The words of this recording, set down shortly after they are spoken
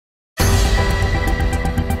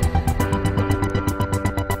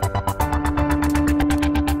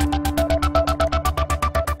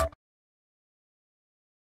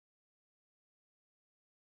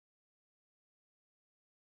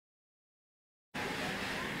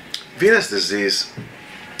Venous disease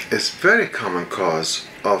is a very common cause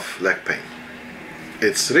of leg pain.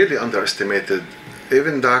 It's really underestimated.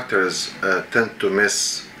 Even doctors tend to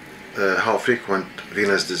miss how frequent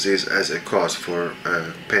venous disease as a cause for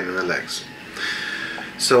pain in the legs.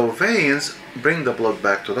 So veins bring the blood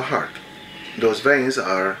back to the heart. Those veins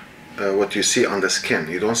are what you see on the skin.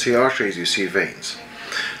 You don't see arteries, you see veins.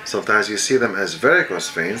 Sometimes you see them as varicose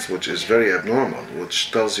veins, which is very abnormal,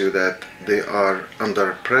 which tells you that they are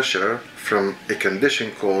under pressure from a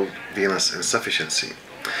condition called venous insufficiency.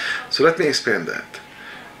 So let me explain that.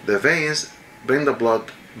 The veins bring the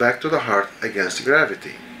blood back to the heart against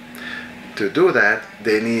gravity. To do that,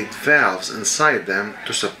 they need valves inside them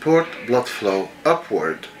to support blood flow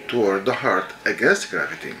upward toward the heart against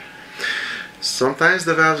gravity. Sometimes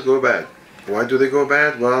the valves go bad. Why do they go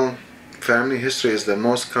bad? Well, family history is the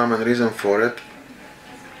most common reason for it.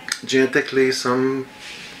 Genetically, some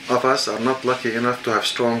of us are not lucky enough to have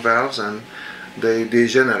strong valves, and they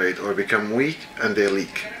degenerate or become weak and they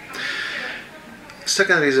leak.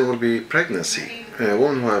 Second reason will be pregnancy.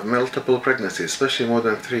 Women who have multiple pregnancies, especially more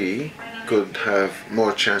than 3, could have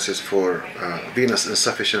more chances for venous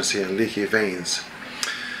insufficiency and leaky veins.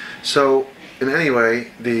 So in any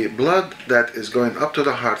way, the blood that is going up to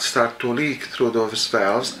the heart starts to leak through those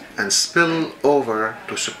valves and spill over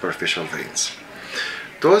to superficial veins.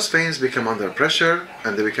 Those veins become under pressure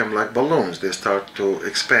and they become like balloons. They start to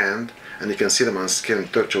expand, and you can see them on skin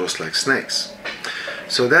tortuous like snakes.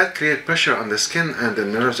 So that creates pressure on the skin and the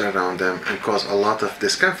nerves around them and cause a lot of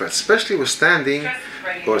discomfort, especially with standing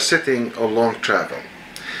or sitting or long travel.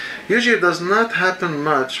 Usually it does not happen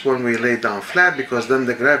much when we lay down flat, because then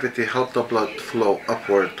the gravity helps the blood flow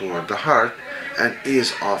upward toward the heart and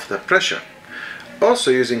ease off the pressure.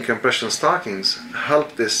 Also, using compression stockings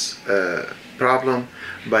help this problem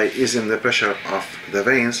by easing the pressure off the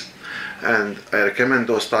veins, and I recommend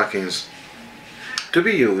those stockings to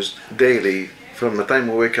be used daily from the time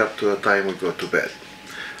we wake up to the time we go to bed.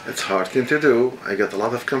 It's a hard thing to do. I get a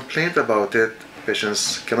lot of complaint about it.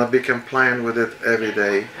 Patients cannot be compliant with it every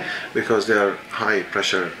day because they are high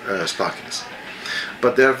pressure stockings.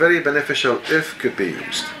 But they are very beneficial if could be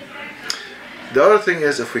used. The other thing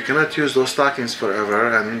is, if we cannot use those stockings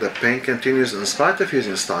forever and the pain continues in spite of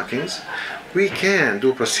using stockings, we can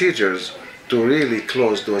do procedures to really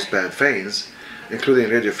close those bad veins, including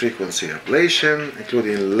radiofrequency ablation,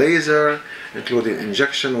 including laser, including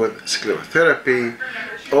injection with sclerotherapy,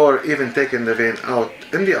 or even taking the vein out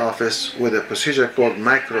in the office with a procedure called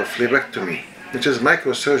microphlebectomy, which is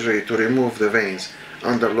microsurgery to remove the veins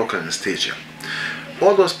under local anesthesia.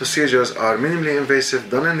 All those procedures are minimally invasive,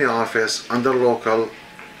 done in the office, under local.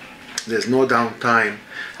 There's no downtime.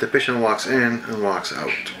 The patient walks in and walks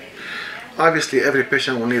out. Obviously, every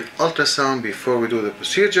patient will need ultrasound before we do the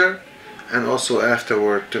procedure, and also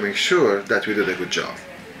afterward, to make sure that we did a good job.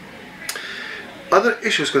 Other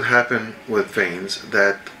issues could happen with veins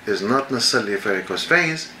that is not necessarily varicose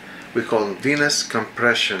veins. We call venous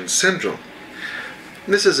compression syndrome.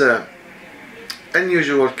 This is an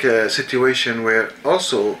unusual situation where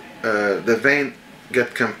also the vein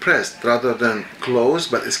gets compressed rather than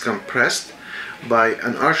closed, but is compressed by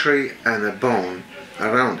an artery and a bone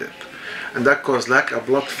around it. And that causes lack of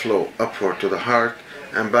blood flow upward to the heart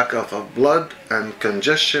and backup of blood and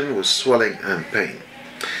congestion with swelling and pain.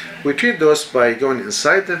 We treat those by going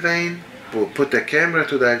inside the vein. We'll put a camera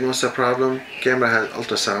to diagnose the problem. Camera has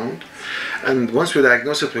ultrasound. And once we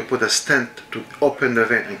diagnose it, we put a stent to open the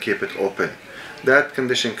vein and keep it open. That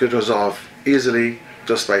condition could resolve easily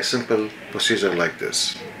just by simple procedure like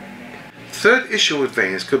this. Third issue with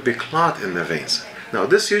veins could be clot in the veins. Now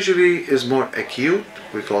this usually is more acute.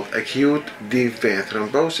 We call it acute deep vein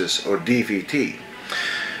thrombosis, or DVT.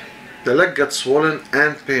 The leg gets swollen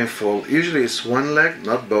and painful. Usually it's one leg,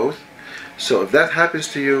 not both. So if that happens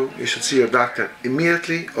to you, you should see your doctor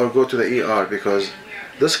immediately or go to the ER, because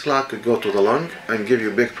this clot could go to the lung and give you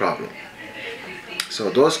a big problem. So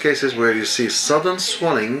those cases where you see sudden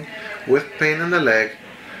swelling with pain in the leg,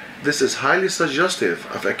 this is highly suggestive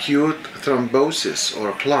of acute thrombosis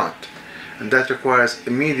or clot, and that requires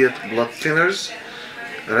immediate blood thinners,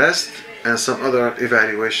 rest, and some other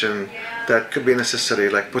evaluation that could be necessary,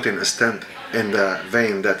 like putting a stent in the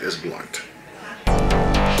vein that is blocked.